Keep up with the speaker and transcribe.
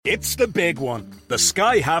It's the big one. The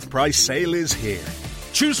Sky Half Price sale is here.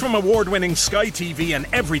 Choose from award-winning Sky TV and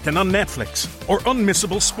everything on Netflix, or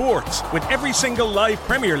unmissable sports with every single live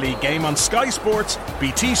Premier League game on Sky Sports,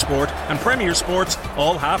 BT Sport and Premier Sports,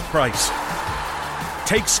 all half price.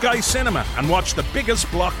 Take Sky Cinema and watch the biggest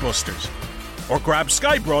blockbusters, or grab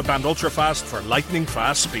Sky Broadband Ultrafast for lightning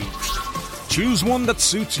fast speeds. Choose one that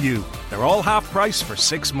suits you. They're all half price for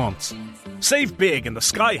 6 months. Save big in the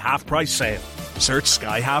Sky Half Price sale. Search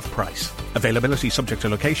Sky Half Price. Availability subject to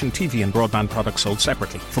location, TV and broadband products sold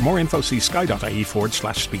separately. For more info, see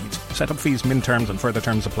sky.ie/speeds. Setup fees, min terms and further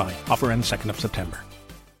terms apply. Offer ends 2nd of September.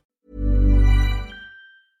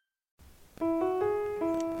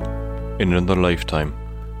 In another lifetime,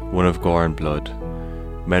 one of gore and blood,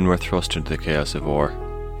 men were thrust into the chaos of war.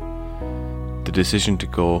 The decision to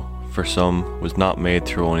go, for some, was not made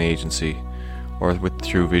through own agency or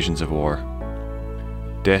through visions of war.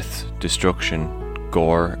 Death, destruction,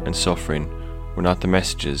 gore and suffering were not the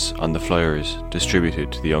messages on the flyers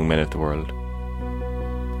distributed to the young men of the world.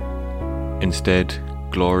 Instead,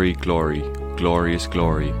 glory, glory, glorious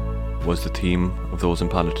glory was the theme of those in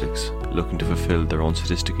politics looking to fulfill their own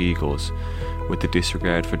sadistic egos with the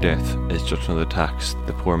disregard for death as just another tax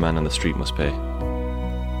the poor man on the street must pay.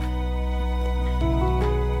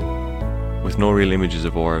 With no real images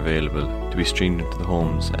of war available to be streamed into the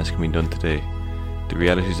homes as can be done today, the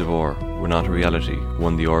realities of war were not a reality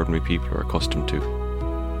one the ordinary people are accustomed to.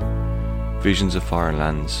 Visions of foreign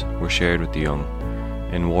lands were shared with the young,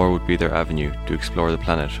 and war would be their avenue to explore the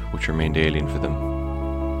planet which remained alien for them.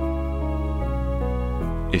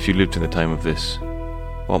 If you lived in the time of this,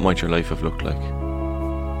 what might your life have looked like?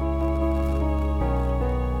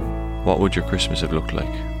 What would your Christmas have looked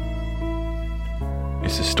like?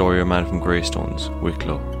 It's the story of a man from Greystones,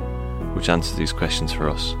 Wicklow, which answers these questions for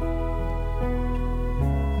us.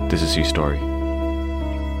 This is his story.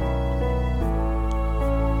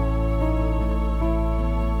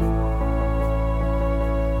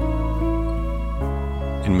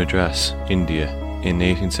 In Madras, India, in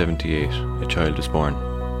 1878, a child was born.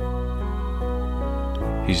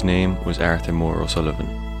 His name was Arthur Moore O'Sullivan.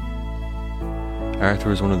 Arthur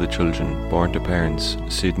was one of the children born to parents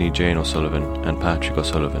Sidney Jane O'Sullivan and Patrick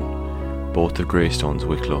O'Sullivan, both of Greystones,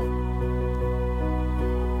 Wicklow.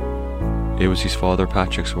 It was his father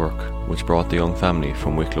Patrick's work which brought the young family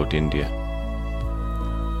from Wicklow to India.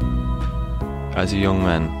 As a young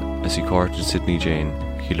man, as he courted Sidney Jane,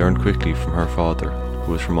 he learned quickly from her father,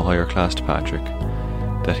 who was from a higher class to Patrick,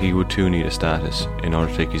 that he would too need a status in order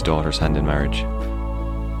to take his daughter's hand in marriage.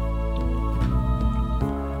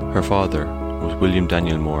 Her father was William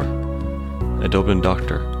Daniel Moore, a Dublin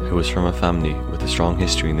doctor who was from a family with a strong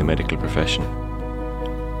history in the medical profession.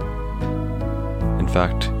 In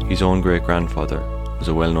fact, his own great-grandfather was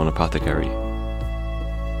a well-known apothecary.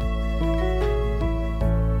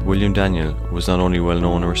 William Daniel was not only a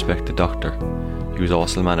well-known and respected doctor, he was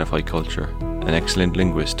also a man of high culture, an excellent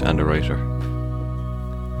linguist and a writer.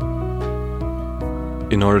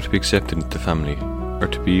 In order to be accepted into the family, or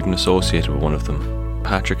to be even associated with one of them,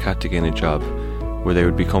 Patrick had to gain a job where they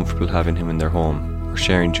would be comfortable having him in their home or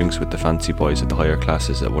sharing drinks with the fancy boys of the higher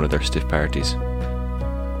classes at one of their stiff parties.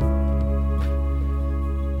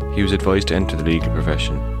 He was advised to enter the legal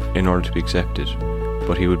profession in order to be accepted,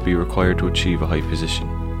 but he would be required to achieve a high position.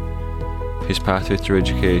 His pathway through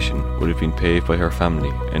education would have been paved by her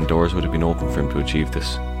family, and doors would have been open for him to achieve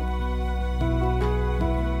this.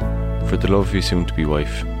 For the love of his soon-to-be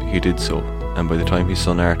wife, he did so, and by the time his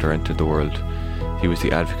son Arthur entered the world, he was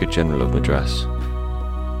the Advocate General of Madras.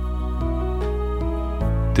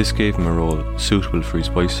 This gave him a role suitable for his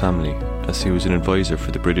wife's family, as he was an advisor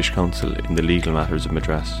for the British Council in the legal matters of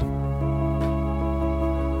Madras.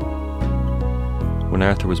 When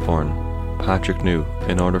Arthur was born, Patrick knew,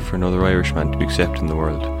 in order for another Irishman to be accepted in the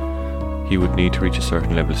world, he would need to reach a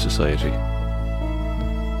certain level of society.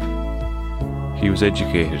 He was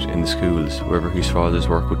educated in the schools wherever his father's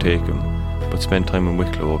work would take him, but spent time in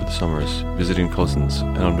Wicklow over the summers, visiting cousins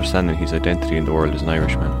and understanding his identity in the world as an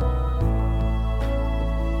Irishman.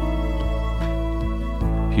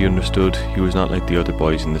 He understood he was not like the other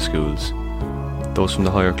boys in the schools. Those from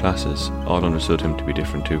the higher classes all understood him to be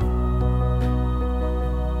different too.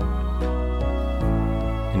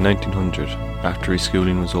 In 1900, after his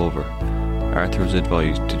schooling was over, Arthur was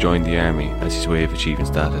advised to join the army as his way of achieving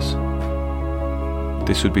status.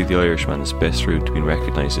 This would be the Irishman's best route to being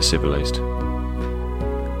recognised as civilised.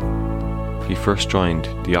 He first joined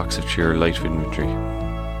the Oxfordshire Light Infantry.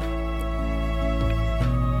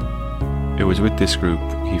 It was with this group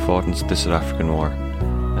he fought in the South African War,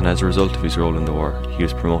 and as a result of his role in the war, he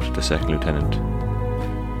was promoted to second lieutenant.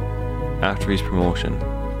 After his promotion,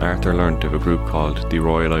 Arthur learnt of a group called the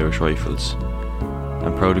Royal Irish Rifles,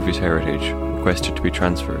 and proud of his heritage, requested to be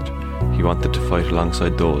transferred. He wanted to fight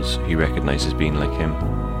alongside those he recognised as being like him.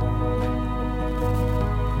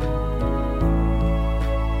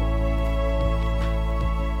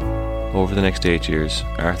 Over the next 8 years,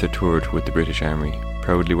 Arthur toured with the British Army,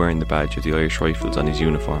 proudly wearing the badge of the Irish Rifles on his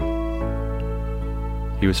uniform.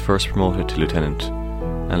 He was first promoted to lieutenant,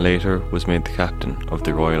 and later was made the captain of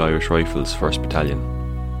the Royal Irish Rifles 1st Battalion.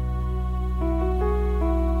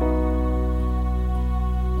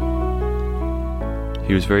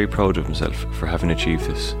 He was very proud of himself for having achieved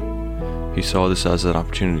this. He saw this as an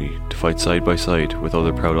opportunity to fight side by side with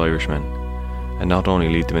other proud Irishmen, and not only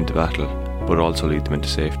lead them into battle, but also lead them into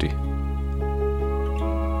safety.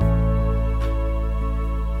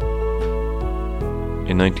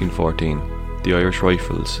 In 1914, the Irish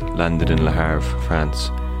Rifles landed in Le Havre, France,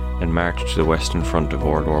 and marched to the Western Front of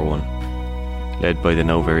World War I, led by the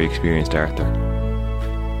now very experienced Arthur.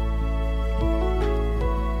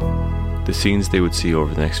 The scenes they would see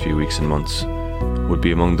over the next few weeks and months would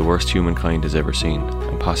be among the worst humankind has ever seen,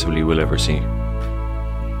 and possibly will ever see.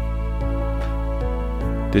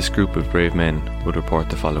 This group of brave men would report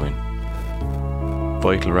the following: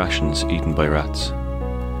 vital rations eaten by rats,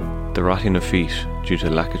 the rotting of feet due to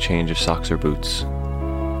the lack of change of socks or boots,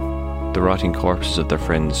 the rotting corpses of their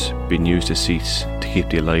friends being used as seats to keep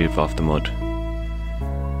the alive off the mud,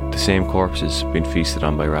 the same corpses being feasted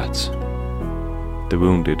on by rats, the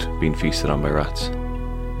wounded being feasted on by rats.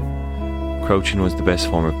 Crouching was the best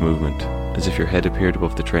form of movement, as if your head appeared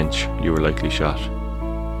above the trench, you were likely shot.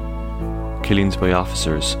 Killings by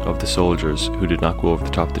officers of the soldiers who did not go over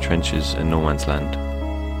the top of the trenches in no man's land.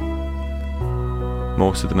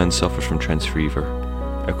 Most of the men suffered from trench fever,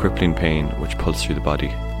 a crippling pain which pulsed through the body.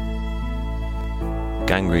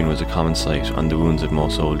 Gangrene was a common sight on the wounds of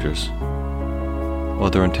most soldiers.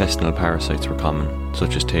 Other intestinal parasites were common,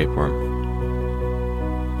 such as tapeworm.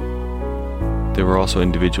 There were also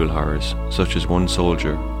individual horrors, such as one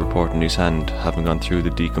soldier reporting his hand having gone through the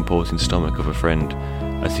decomposing stomach of a friend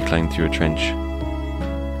as he climbed through a trench.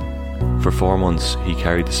 For 4 months, he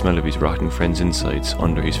carried the smell of his rotting friend's insides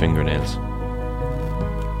under his fingernails.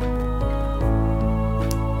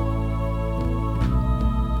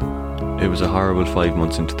 It was a horrible 5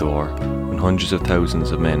 months into the war, when hundreds of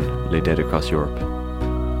thousands of men lay dead across Europe.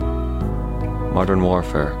 Modern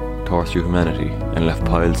warfare tore through humanity and left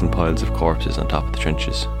piles and piles of corpses on top of the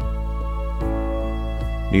trenches.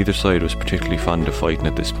 Neither side was particularly fond of fighting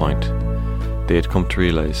at this point. They had come to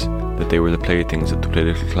realise that they were the playthings of the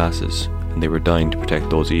political classes, and they were dying to protect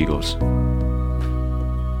those egos.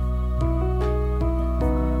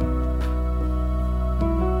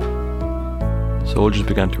 Soldiers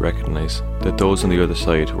began to recognise that those on the other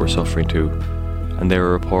side were suffering too, and there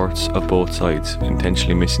were reports of both sides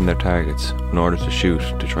intentionally missing their targets in order to shoot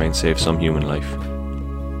to try and save some human life.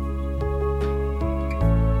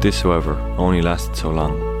 This, however, only lasted so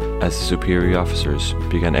long, as the superior officers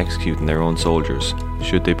began executing their own soldiers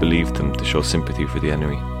should they believe them to show sympathy for the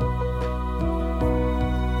enemy.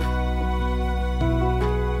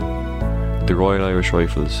 The Royal Irish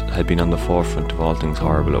Rifles had been on the forefront of all things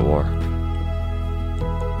horrible at war.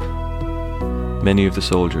 Many of the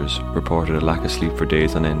soldiers reported a lack of sleep for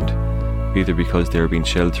days on end, either because they were being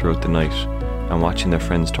shelled throughout the night and watching their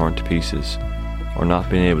friends torn to pieces, or not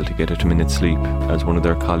being able to get a minute's sleep as one of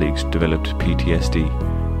their colleagues developed PTSD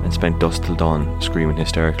and spent dusk till dawn screaming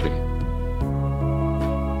hysterically.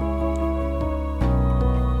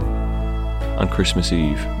 On Christmas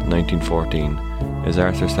Eve, 1914, as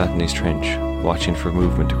Arthur sat in his trench, watching for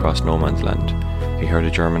movement across no man's land, he heard a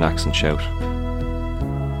German accent shout,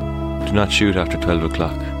 "Do not shoot after 12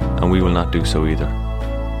 o'clock, and we will not do so either."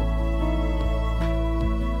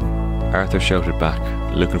 Arthur shouted back,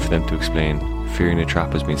 looking for them to explain, fearing a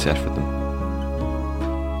trap was being set for them.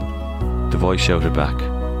 The voice shouted back,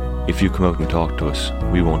 "If you come out and talk to us,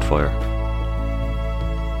 we won't fire."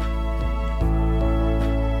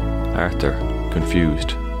 Arthur,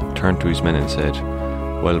 confused, turned to his men and said,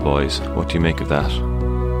 "Well, boys, what do you make of that?"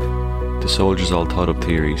 The soldiers all thought up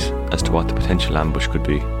theories as to what the potential ambush could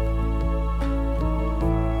be.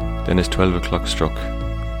 Then as 12 o'clock struck,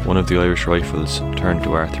 one of the Irish Rifles turned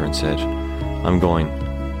to Arthur and said, "I'm going.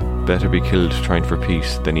 Better be killed trying for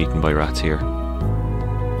peace than eaten by rats here."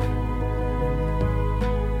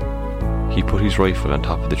 He put his rifle on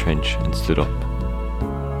top of the trench and stood up.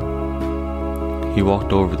 He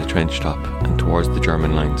walked over the trench top and towards the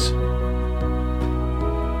German lines.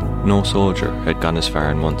 No soldier had gone as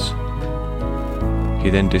far in months.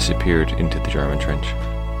 He then disappeared into the German trench.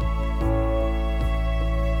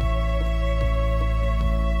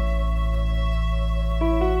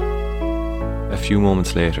 few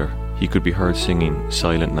moments later, he could be heard singing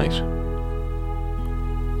Silent Night.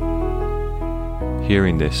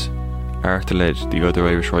 Hearing this, Arthur led the other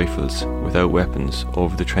Irish rifles without weapons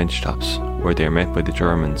over the trench tops where they are met by the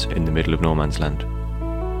Germans in the middle of no man's land.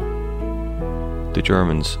 The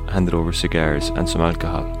Germans handed over cigars and some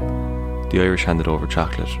alcohol. The Irish handed over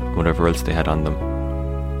chocolate and whatever else they had on them.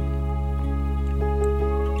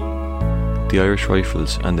 The Irish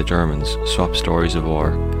rifles and the Germans swapped stories of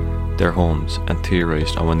war, their homes, and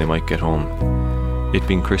theorised on when they might get home. It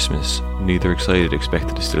being Christmas, neither side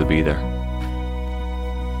expected to still be there.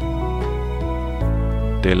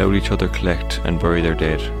 They allowed each other collect and bury their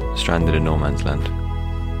dead, stranded in no man's land.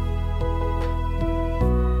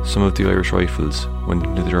 Some of the Irish rifles went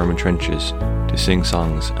into the German trenches to sing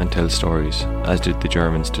songs and tell stories, as did the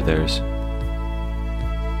Germans to theirs.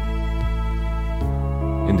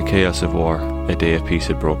 In the chaos of war, a day of peace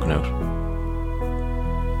had broken out.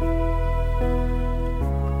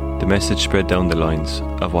 The message spread down the lines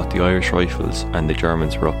of what the Irish rifles and the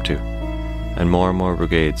Germans were up to, and more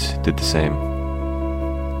brigades did the same,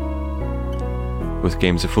 with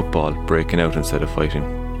games of football breaking out instead of fighting.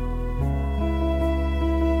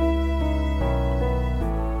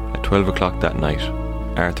 At 12 o'clock that night,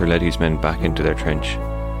 Arthur led his men back into their trench.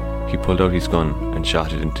 He pulled out his gun and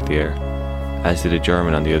shot it into the air, as did a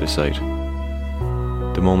German on the other side.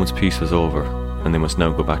 The moment's peace was over, and they must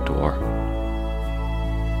now go back to war.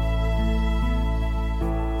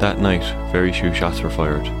 That night, very few shots were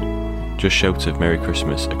fired, just shouts of Merry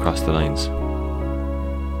Christmas across the lines.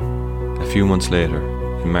 A few months later,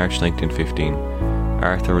 in March 1915,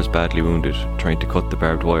 Arthur was badly wounded trying to cut the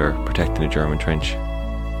barbed wire protecting a German trench.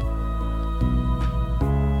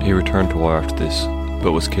 He returned to war after this,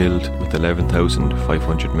 but was killed with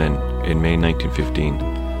 11,500 men in May 1915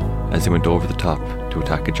 as they went over the top to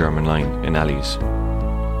attack a German line in alleys.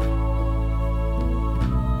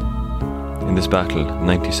 In this battle,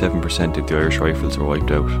 97% of the Irish rifles were wiped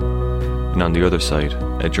out, and on the other side,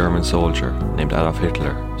 a German soldier named Adolf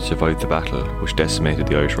Hitler survived the battle which decimated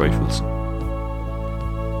the Irish rifles.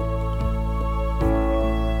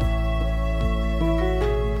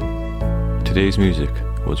 Today's music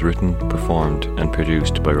was written, performed and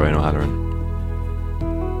produced by Ryan O'Halloran.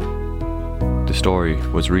 The story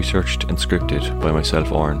was researched and scripted by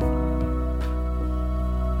myself, Oren.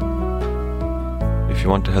 If you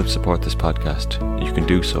want to help support this podcast, you can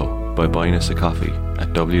do so by buying us a coffee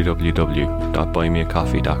at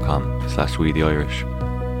www.buymeacoffee.com/WeTheIrish,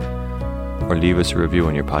 or leave us a review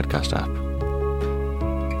on your podcast app.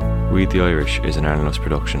 We the Irish is an Arlenus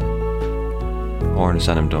production. Oren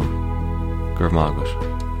Sanam Dum, Gurv Magut,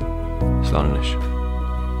 Slánanish.